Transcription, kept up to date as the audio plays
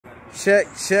Check.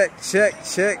 What's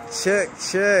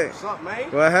up,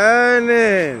 man? What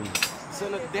happening?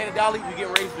 Son of Danny Dolly, we getting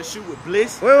ready to shoot with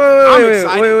Bliss.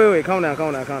 Wait. Calm down.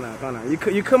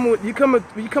 You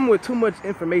come with too much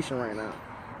information right now.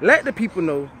 Let the people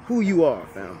know who you are,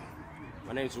 fam.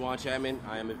 My name is Juwan Chapman.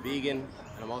 I am a vegan,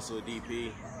 and I'm also a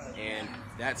DP. And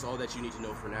that's all that you need to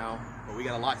know for now. But we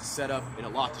got a lot to set up and a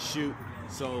lot to shoot.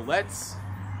 So let's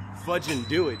fudge and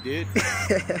do it, dude.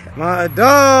 My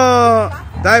dog,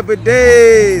 Diaper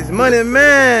Days, Money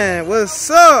Man, what's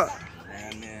up?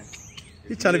 Man.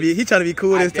 He trying to be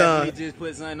cool this time. I just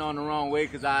put something on the wrong way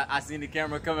because I seen the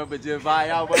camera coming, but just vibe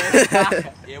out, boy.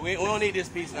 Yeah, we don't need this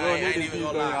piece. I ain't even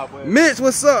gonna lie. Mitch,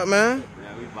 what's up, man?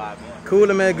 Yeah, we vibing.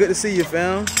 Cooler, man. Good to see you,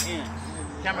 fam.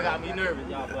 Camera got me nervous,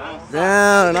 y'all, boy.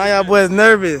 Damn, now y'all boys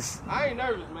nervous. I ain't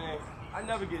nervous, man. I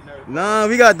never get nervous. Nah,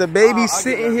 we got the baby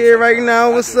sitting here right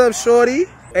now. What's up, shorty?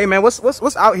 Hey, man,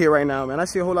 what's out here right now, man? I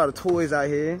see a whole lot of toys out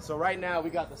here. So right now we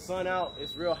got the sun out.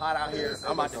 It's real hot out here.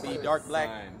 I'm about to be dark black,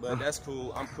 but that's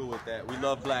cool. I'm cool with that. We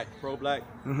love black, pro black.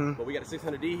 But we got a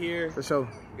 600D here. For sure.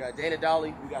 We got Danny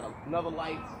Dolly. We got another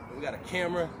light. We got a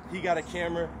camera. He got a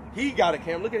camera. He got a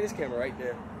camera. Look at this camera right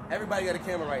there. Everybody got a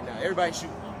camera right now. Everybody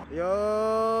shooting.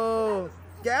 Yo,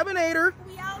 Gabinator.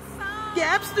 We outside.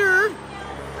 Gabster.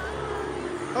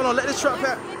 Hold on, let this truck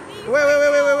pass.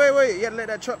 Wait. You gotta let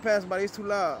that truck pass by. It's too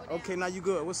loud. Okay, now you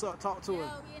good. What's up? Talk to him.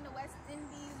 We in the West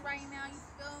Indies right now. You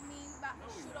feel me? About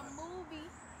to shoot a movie.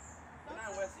 We're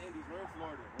not in West Indies. We're in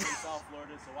Florida. We're in South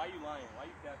Florida. So why you lying? Why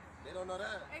you capping? They don't know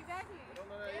that. Exactly. They don't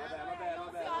know that yet.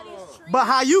 Don't see all these trees. But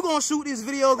how you gonna shoot this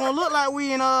video? Gonna look like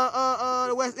we in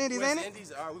the West Indies, ain't it? West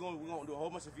Indies. All right, we're gonna do a whole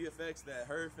bunch of VFX that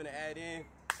Herb finna add in.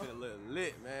 It's gonna look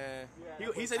lit, man.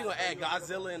 He said he's gonna add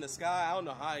Godzilla in the sky. I don't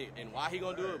know how and why he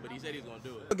gonna do it, but he said he's gonna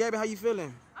do it. Gabby, how you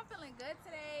feeling? I'm feeling good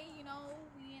today. You know,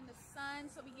 we in the sun,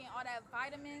 so we getting all that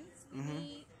vitamins we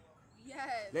need.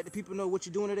 Yes. Let the people know what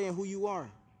you're doing today and who you are.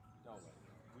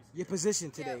 Your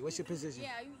position today. What's your position?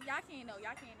 Yeah, y'all can't know.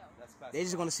 They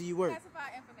just gonna see you work.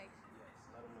 Classified information.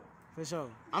 For sure.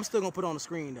 I'm still gonna put it on the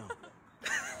screen though.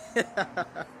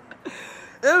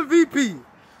 MVP.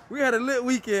 We had a lit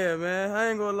weekend, man. I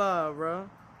ain't gonna lie, bro.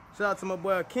 Shout out to my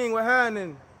boy King. What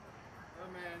happening? Oh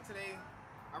man, today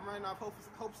I'm running off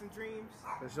hopes and dreams.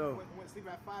 For sure. Went to sleep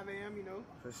at 5 a.m., you know.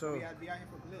 For sure. We gotta be out here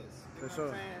for Bliss. You know For sure.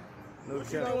 what I'm saying? No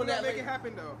What you cap. doing that Make late? it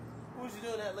happen though. Who's you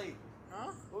doing that late?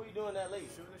 Huh? Who you doing that late?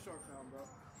 Shooting a short film, bro.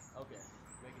 Okay,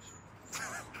 making sure.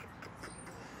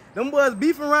 Them boys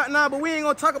beefing right now, but we ain't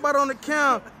gonna talk about it on the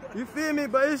count. You feel me?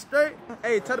 But it's straight.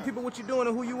 Hey, tell the people what you doing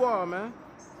and who you are, man.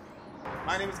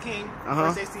 My name is King.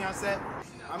 First AC on set.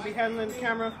 I'm be handling the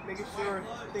camera, making sure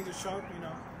things are sharp, you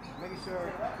know. Making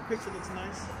sure the picture looks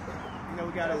nice. You know,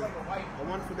 we got a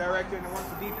wonderful director and a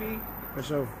wonderful DP. For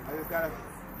sure. I just gotta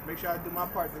make sure I do my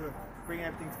part to bring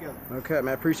everything together. Okay,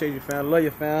 man. Appreciate you, fam. Love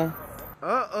you, fam.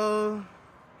 Uh-oh.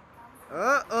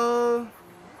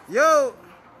 Yo.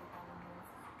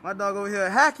 My dog over here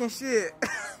hacking shit.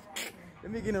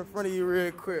 Let me get in front of you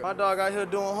real quick. My dog out here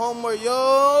doing homework,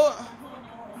 yo.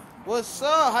 What's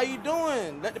up? How you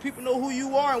doing? Let the people know who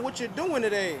you are and what you're doing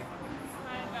today.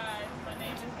 Hi guys, my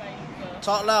name is Daisa.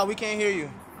 Talk loud. We can't hear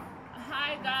you.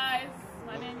 Hi guys,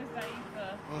 my name is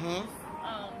Daisa.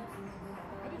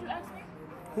 What did you ask me?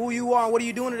 Who you are and what are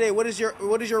you doing today? What is your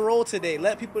role today?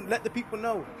 Let the people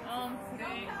know.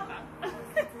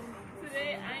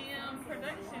 Today I am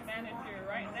production manager.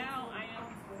 Right now I am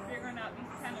figuring out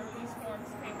these kind of release forms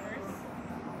papers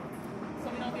so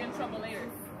we don't get in trouble later.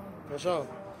 For sure.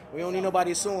 We don't need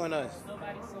nobody suing us.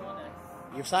 Nobody's suing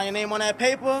us. You sign your name on that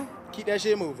paper, keep that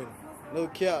shit moving. No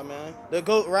cap, man. The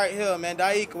GOAT right here, man.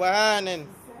 Daik, what happening?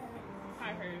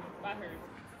 Hi Herb. Bye Herb.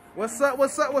 What's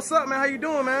up, man? How you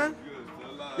doing, man?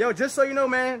 Yo, just so you know,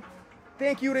 man,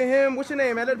 thank you to him. What's your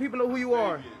name, man? Let the people know who you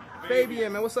are.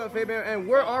 Fabian, man. What's up, Fabian? And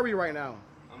where are we right now?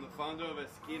 I'm the founder of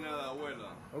Esquina La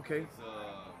Abuela. Okay.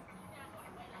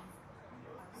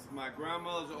 It's my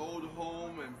grandmother's old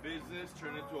home and business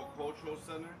turned into a cultural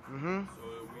center. So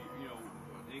we, an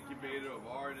incubator of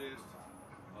artists,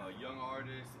 young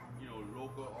artists,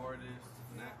 local artists,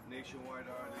 nationwide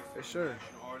artists. For sure.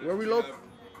 Artists. Where we local?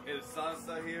 It's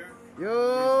Salsa here.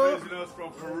 Yo. He's visiting us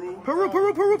from Peru.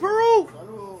 Peru.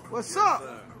 What's up?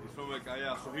 He's from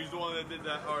Callao, so he's the one that did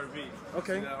that RV.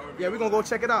 Okay. Yeah, we're going to go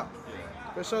check it out.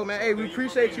 Yeah. For sure, man. Hey, we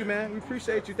appreciate you, man. We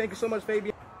appreciate you. Thank you so much,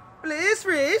 Fabian. Bliss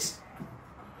Rich.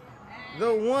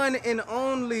 The one and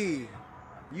only.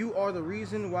 You are the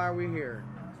reason why we're here.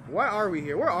 Why are we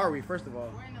here? Where are we, first of all?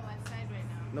 We're in the West Side right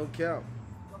now. No cap.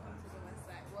 Welcome to the West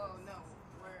Side. Well, no,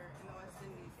 we're in the West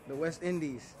Indies. The West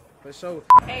Indies. For sure.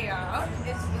 Hey y'all,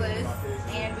 it's Bliss,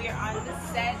 and we are on the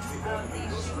set of the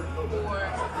shoot for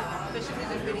official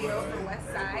music video for West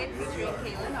Side featuring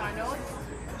Kaylan Arnold.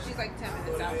 She's like 10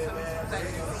 minutes out, so I'm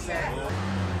excited to see that.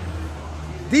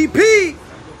 DP!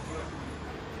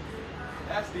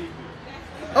 That's DP.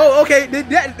 Oh, okay.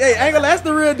 Hey, I ain't gonna lie, that's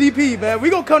the real DP, man. We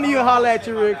gonna come to you and holler at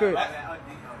you real quick.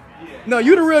 No,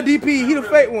 you the real DP, he the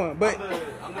fake one. But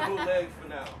I'm the bootleg for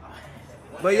now.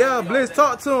 But yeah, Bliss,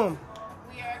 talk to him.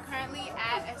 We are currently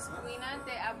at Esquina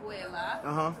de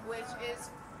Abuela, which is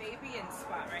Fabian's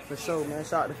spot right For here. sure, man.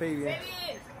 Shout out to Fabian.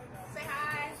 Fabian, say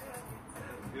hi.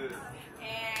 Good.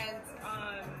 And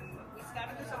we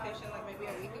started this audition like maybe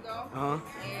a week ago. Uh-huh.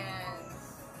 And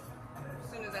as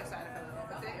soon as I started, I fell in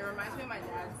love with it. It reminds me of my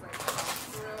dad's like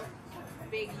real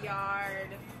big yard,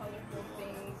 colorful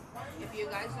things. If you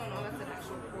guys don't know, that's an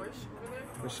actual Porsche over there.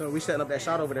 For sure, we setting up that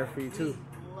shot over there for you too.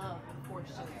 Love Porsche.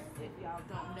 If y'all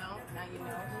don't know, now you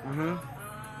know. Mm-hmm.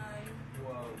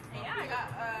 And yeah, I got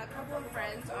a couple of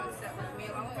friends on set with me,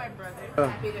 along with my brother.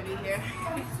 Happy to be here.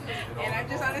 And I'm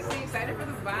just honestly excited for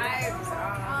the vibes.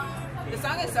 The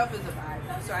song itself is a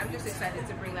vibe, so I'm just excited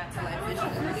to bring that to life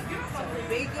visually. So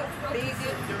big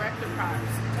director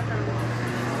props to her.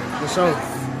 For sure.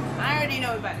 I already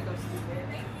know we're about to go stupid.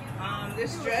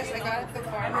 This dress I got at the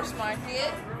farmer's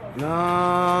market.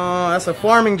 No, that's a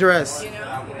farming dress. You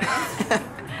know?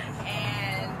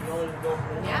 And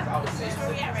yeah, this is where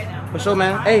we at right now. For sure,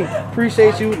 man. Hey,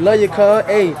 appreciate you. Love your cuz.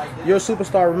 Hey, you're a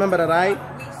superstar. Remember that, alright?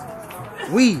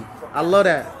 I love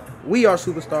that. We are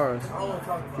superstars.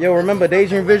 Yo, remember,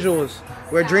 daydream visuals,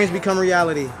 where dreams become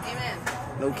reality. Amen.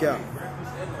 No cap.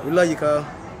 We love you, cuz.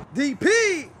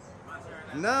 DP!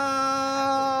 No,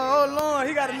 hold on.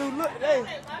 He got a new look. Hey.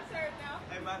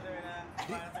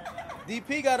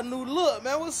 DP got a new look,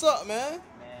 man. What's up, man? Man,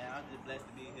 I'm just blessed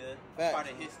to be here. Facts. Part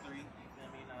of history. You feel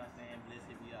me? You know what I'm saying? Bliss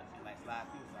hit me up. She like slide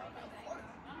through. So I was like, what?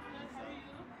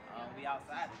 So, we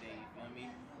outside today. You feel me?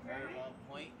 Very on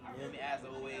point. You feel me? As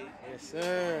always. Yes,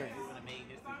 sir. We would have made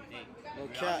history today. No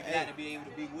We're cap. glad to be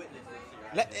able to be witness this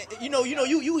year.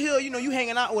 You here, you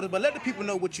hanging out with us, but let the people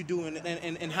know what you do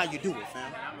and how you do it,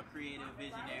 fam. I'm a creative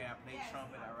visionary. I play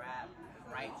trumpet. I rap,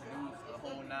 write, produce, the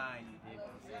whole nine. You dig what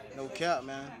I'm saying? No cap,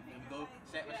 man. Go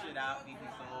check my shit out. DP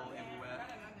Soul everywhere.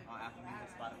 On Apple Music,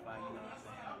 Spotify. You know what I'm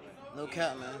saying? No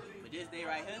cap, man. But this day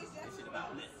right here, this shit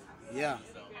about Bliss. Yeah.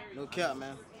 So, No cap,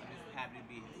 man. I'm just happy to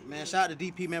be here. Man, shout out to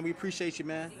DP, man. We appreciate you,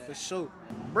 man. For sure.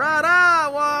 Brother,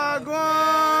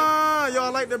 wagwan.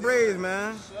 Y'all like the braids,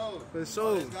 man. For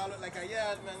sure. Like a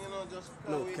yard, man, you know, just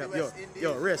No cap.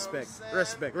 Yo, respect.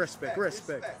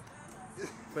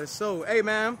 For sure. Hey,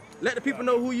 man, let the people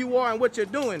know who you are and what you're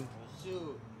doing.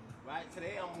 Shoot. Right,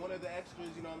 today I'm one of the extras,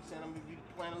 you know what I'm saying? I'm going to be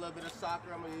playing a little bit of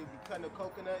soccer. I'm going to be cutting a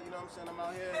coconut, you know what I'm saying? I'm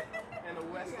out here in the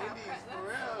West Indies, for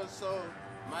real. So,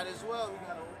 might as well. We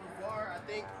got an open bar, I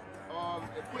think.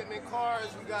 Equipment, cars,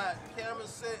 we got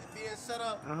cameras being set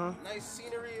up. Nice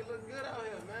scenery, it look good out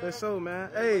here, man. For sure, man.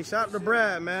 Hey, shout out to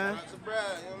Brad, man. Shout out to Brad,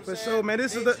 you know what I'm For saying? sure, man.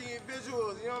 This is the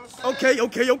visuals, you know what I'm saying? Okay.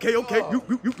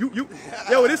 You.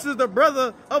 Yo, this is the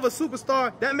brother of a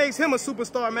superstar. That makes him a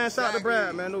superstar, man. Shout out to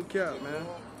Brad, man. No cap, man.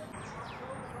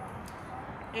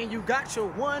 And you got your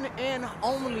one and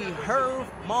only Herb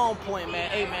Mom Point, man.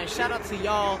 Hey, man, shout out to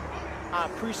y'all. I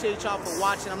appreciate y'all for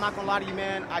watching. I'm not gonna lie to you,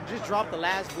 man. I just dropped the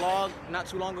last vlog not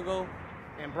too long ago.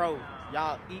 And bro,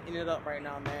 y'all eating it up right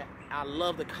now, man. I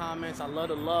love the comments. I love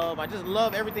the love. I just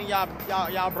love everything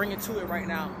y'all bringing to it right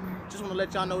now. Just want to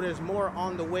let y'all know there's more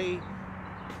on the way.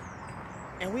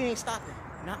 And we ain't stopping.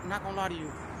 Not gonna lie to you.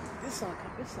 This sun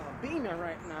beaming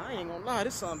right now. I ain't gonna lie,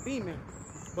 this sun beaming.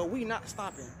 But we not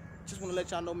stopping. Just want to let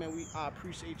y'all know, man, I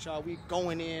appreciate y'all. We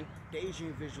going in,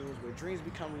 daydream visuals where dreams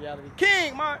become reality.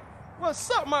 King, what's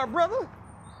up, my brother?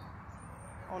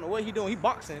 I don't know what he doing. He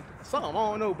boxing or something. I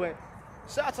don't know, but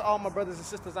shout out to all my brothers and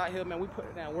sisters out here, man. We put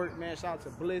it down work, man. Shout out to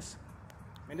Bliss.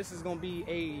 And this is gonna be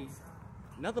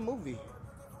another movie.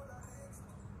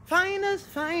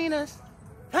 Finest.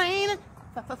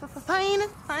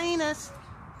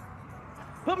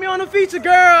 Put me on the feature,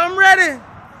 girl. I'm ready.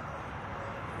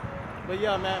 But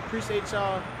yeah, man, appreciate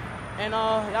y'all. And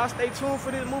y'all stay tuned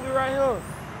for this movie right here.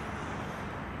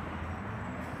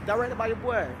 Directed by your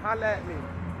boy. Holla at me.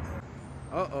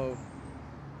 Uh-oh.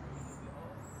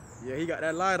 Yeah, he got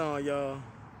that light on, y'all.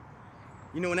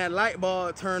 You know when that light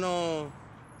bulb turn on,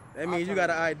 that means you got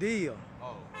an idea.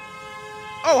 Oh,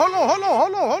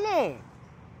 hold on.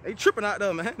 They tripping out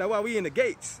there, man. That's why we in the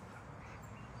gates.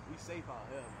 We safe out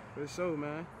here, For man. sure,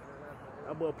 man.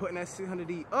 That boy putting that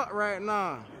 600D up right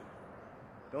now.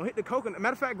 Don't hit the coconut.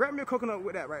 Matter of fact, grab me a coconut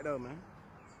with that right there, man.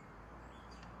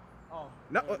 Oh.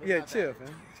 No, yeah, chill,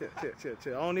 man.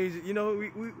 Chill. I don't need you. You know,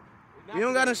 we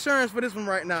don't got insurance for this one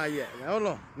right now yet, man. Hold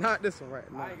on. Not this one right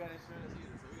now. I ain't got insurance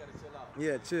either, so we gotta chill out.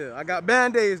 Yeah, chill. I got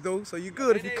band-aids though, so you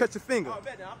good if you cut your finger. Oh,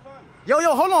 bet now, I'm fine.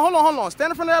 Yo, hold on.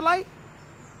 Stand in front of that light.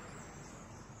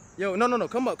 Yo, no.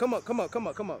 Come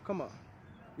up.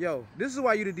 Yo, this is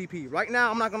why you the DP. Right now,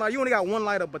 I'm not gonna lie, you only got one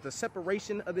light up, but the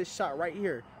separation of this shot right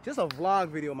here, just a vlog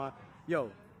video, man.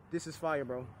 Yo, this is fire,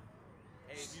 bro.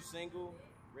 Hey, if you single,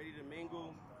 ready to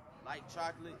mingle, like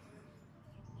chocolate,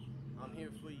 I'm here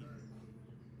for you.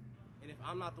 And if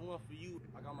I'm not the one for you,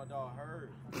 I got my dog Heard.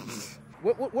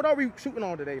 What are we shooting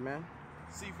on today, man?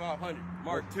 C500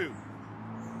 Mark II.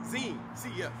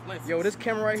 CF. Lenses. Yo, this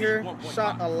camera right here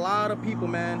shot a lot of people,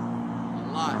 man.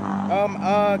 A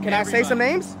lot. Can I say some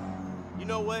names? You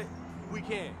know what? We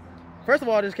can. First of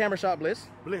all, this camera shot Bliss.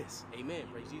 Bliss. Amen.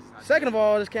 Praise Jesus. Second of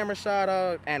all, this camera shot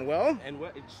Anwell.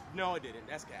 No, it didn't.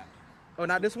 That's cap. Oh,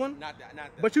 not this one? Not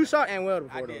that. But you shot Anwell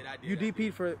before, I did. You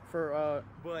DP'd for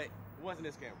But it wasn't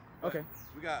this camera. Okay.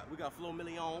 We got Flo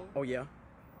Million. Oh yeah.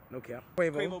 No cap.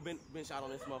 Quavo been shot on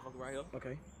this motherfucker right here.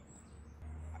 Okay.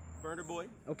 Burner Boy.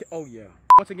 Okay. Oh yeah.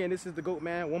 Once again, this is the GOAT,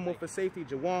 man. One more for safety.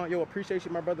 Jawan, yo, appreciate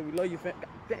you, my brother. We love you, fam.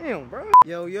 Damn, bro.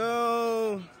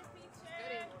 Yo.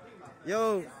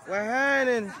 We're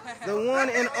hiding. The one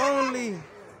and only.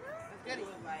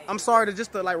 I'm sorry to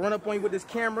just like run up on you with this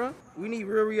camera. We need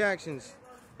real reactions.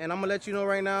 And I'm gonna let you know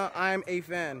right now, I'm a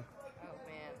fan. Oh,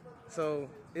 man. So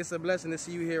it's a blessing to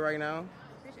see you here right now.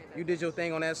 Appreciate that. You did your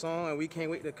thing on that song, and we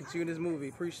can't wait to continue this movie.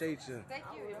 Appreciate you. Thank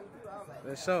you.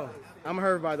 Let's show. I'm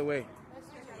Herb, by the way.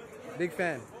 Big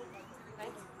fan. Thank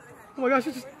you. Oh my gosh,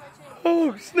 it just...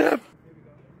 Oh, snap.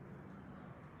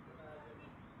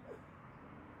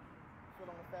 Put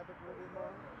on the fabric a little bit more.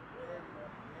 There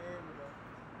we go.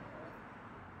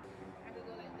 I have to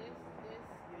go like this. Yeah,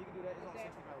 you can do that. It's on 60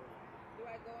 power. Do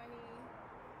I go any?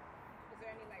 Is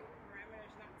there any like parameters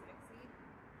not to exceed?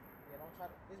 Yeah, don't try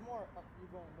to... It's more up.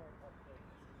 You're going more up there.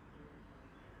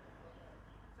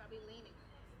 So I'll be leaning.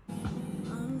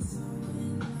 I'm so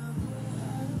in love with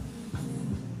everything.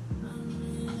 I'm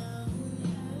in love with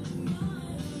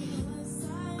everything. West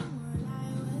side, more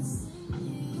like West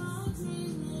Indies.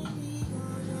 Mountains make me go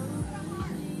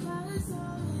lonely. I'm so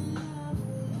in love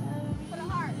with everything. For the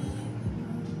heart.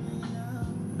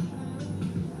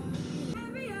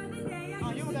 Every other day I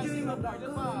used to dream about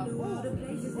going to all the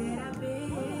places that I've been.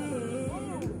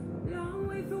 Long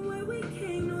way from where we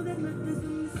came, know that nothing's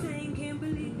been the same. Can't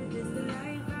believe that it's the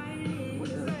life I live.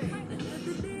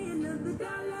 Another day, another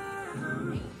dollar.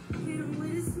 Hit 'em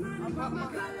with a smile about my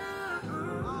color.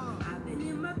 I've been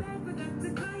in my bag, forgot to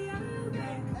call you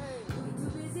back. Way too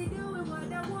busy doing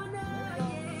what I wanna.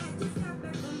 Yeah, just got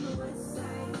back from the west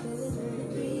side.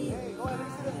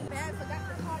 Bad, forgot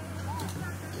to call you.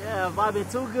 Yeah, vibing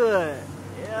too good.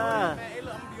 Yeah. Man, hey,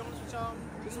 look, I'm gonna be honest with y'all.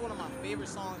 This is one of my favorite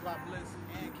songs by Bliss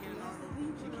and Kaylan Arnold.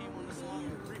 She came on the song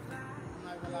and briefly. I'm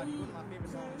not gonna lie to you, one of my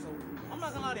favorite songs. So I'm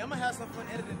not gonna lie to you, I'm gonna have some fun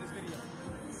editing this video.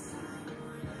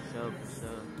 So.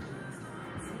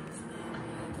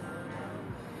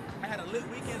 I had a lit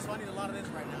weekend, so I need a lot of this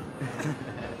right now.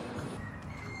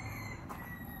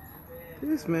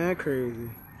 This man crazy.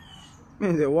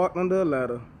 Man, they walked under a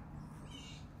ladder.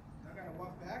 I gotta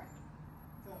walk back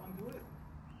to undo it.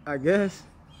 I guess.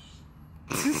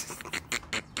 I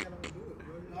gotta undo it,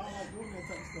 bro. I don't like doing that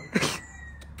type of stuff.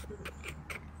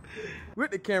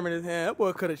 With the camera in his hand, that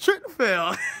boy could have tripped and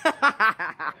fell.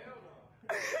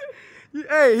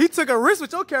 Hey, he took a risk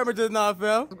with your camera just now,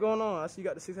 fell. What's going on? I see you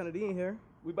got the 600D in here.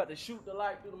 We about to shoot the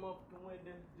light through the motherfucking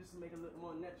window just to make it look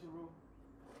more natural.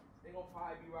 They gonna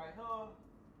probably be right here.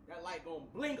 That light gonna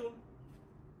blingle.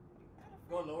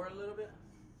 Gonna lower it a little bit.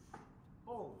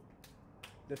 Boom.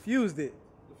 Diffused it.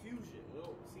 Diffusion. You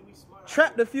know, see, we smart.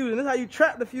 Trap diffusion. This is how you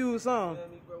trap diffuse song. You know what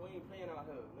I mean, bro? We ain't playing out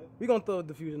here, man. We gonna throw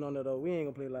diffusion on there though. We ain't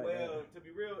gonna play like that. Well, to be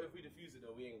real, if we diffuse it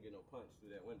though, we ain't gonna get no punch through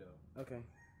that window. Okay.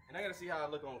 And I gotta see how I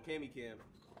look on Cam.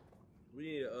 We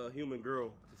need a human girl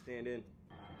to stand in.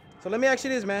 So let me ask you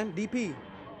this, man. DP,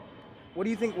 what do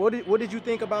you think? What did you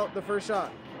think about the first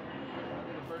shot?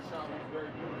 The first shot was very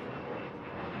good.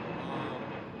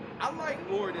 I like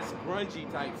more of this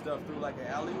grungy type stuff through like an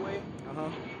alleyway.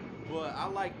 But I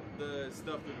like the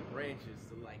stuff through the branches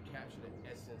to like capture the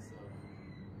essence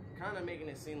of kind of making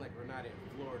it seem like we're not in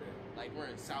Florida, like we're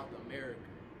in South America.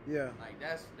 Yeah. Like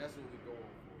that's what we going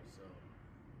for. So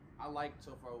I like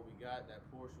so far what we got. That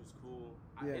Porsche was cool.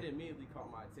 Yeah. It immediately caught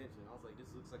my attention. I was like, this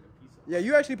looks like a piece of Yeah,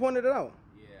 you actually pointed it out.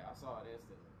 Yeah, I saw it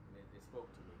instantly. And it spoke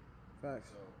to me. Facts.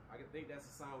 So I think that's a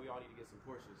sign we all need to get some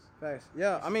Porsches. Facts.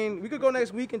 Yeah, I mean, we could go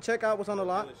next week and check out what's on the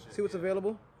lot, see what's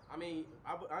available. I mean,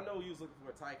 I know you was looking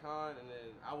for a Taycan, and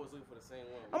then I was looking for the same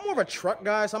one. I'm more of a truck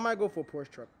guy, so I might go for a Porsche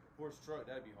truck. Porsche truck,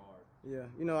 that'd be hard. Yeah,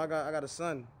 you know, I got a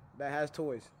son that has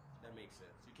toys. That makes sense.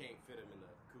 You can't fit him in the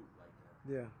coupe like that.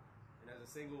 Yeah. And as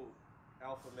a single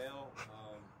alpha male,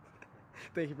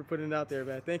 thank you for putting it out there,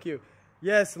 man. Thank you.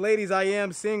 Yes, ladies, I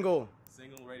am single.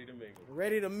 Single, ready to mingle.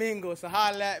 Ready to mingle, so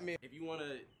holla at me. If you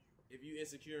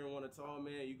insecure and want a tall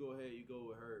man, you go ahead, you go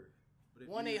with her.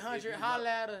 1-800, holla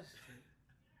at us.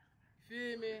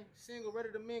 Feel me? Single,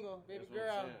 ready to mingle, baby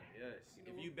girl. Yes.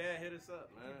 If you bad, hit us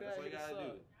up, man. That's what you gotta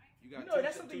do. You know,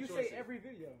 that's something you say every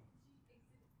video.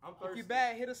 I'm thirsty. If you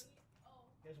bad, hit us.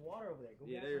 There's water over there. Go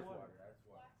yeah, get there's some water. That's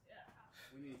water.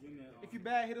 We need human. If you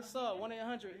bad, hit us up.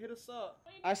 1-800, hit us up.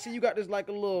 I see you got this like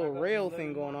a little rail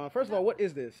thing going on. First of all, what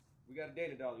is this? We got a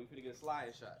data dolly. We finna get a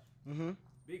sliding shot. Mm-hmm.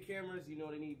 Big cameras, you know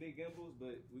they need big gimbals,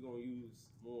 but we're gonna use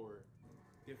more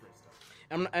different stuff.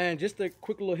 And just a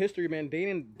quick little history, man.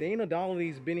 Dana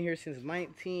Dolly's been here since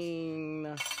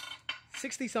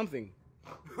 1960 something.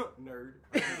 Nerd.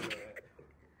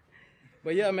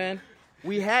 But yeah, man.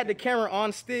 We had the camera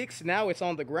on sticks. Now it's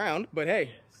on the ground. But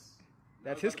hey,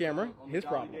 that's his camera. His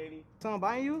problem. Someone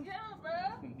buying you? Yeah, bro.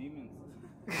 Some demons.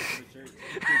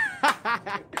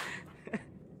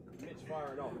 Mitch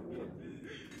fired off. Yeah.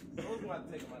 Those want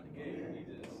to take him out the game.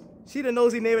 She the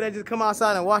nosy neighbor that just come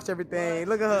outside and watch everything.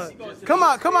 Look at her. Come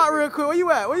out real quick. Where you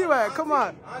at? Where you at? Come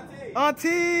on.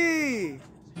 Auntie.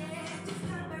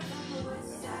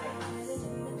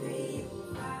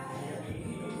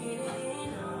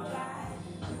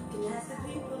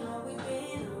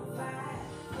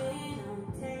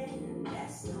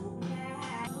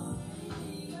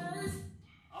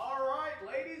 All right,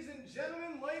 ladies and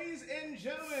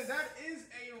gentlemen, that is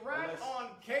a wrap on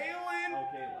Kaylan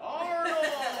Arnold.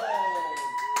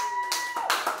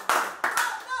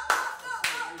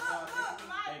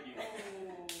 Thank you.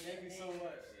 Thank you so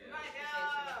much.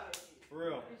 For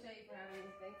real. Appreciate you for having me.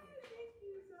 Thank you.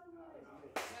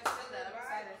 I'm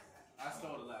excited. I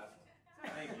stole the last one.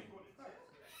 Thank you.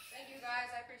 Thank you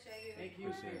guys. I appreciate you. Thank you.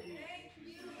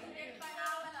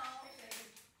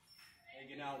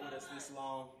 Hanging out with us this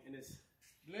long in this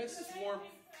Bliss warmth.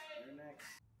 You're next.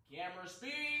 Camera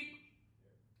speed.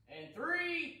 And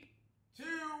 3, 2,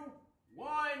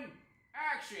 1,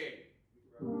 action.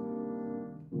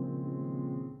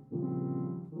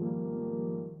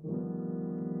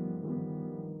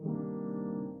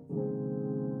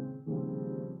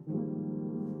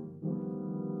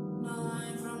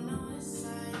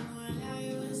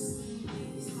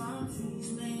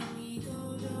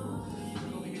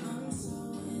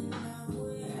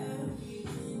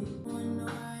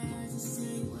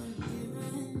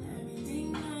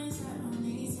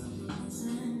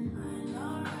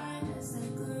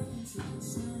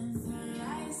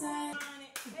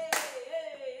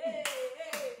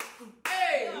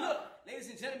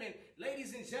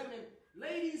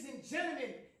 Ladies and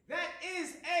gentlemen, that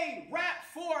is a wrap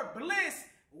for Bliss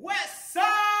West Side.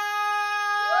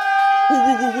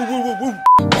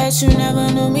 Bet you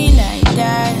never knew me like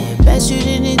that. Bet you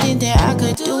didn't think that I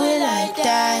could do it like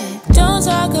that. Don't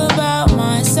talk about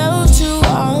myself too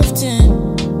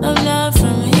often. I'm not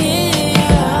from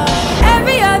here.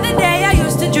 Every other day I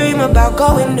used to dream about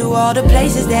going to all the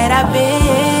places that I've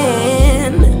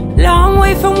been. Long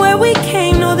way from where we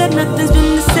came, know that nothing's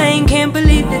been the same. Can't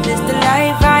believe that this the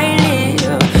life I live.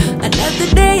 Another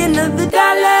day, another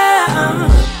dollar.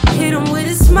 Hit 'em with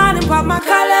a smile and pop my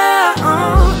collar.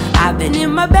 I've been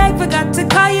in my bag, forgot to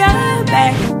call you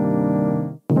back.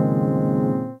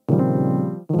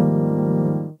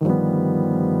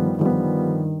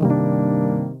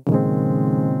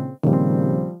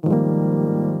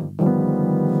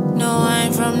 No, I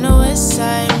ain't from the west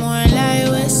side, more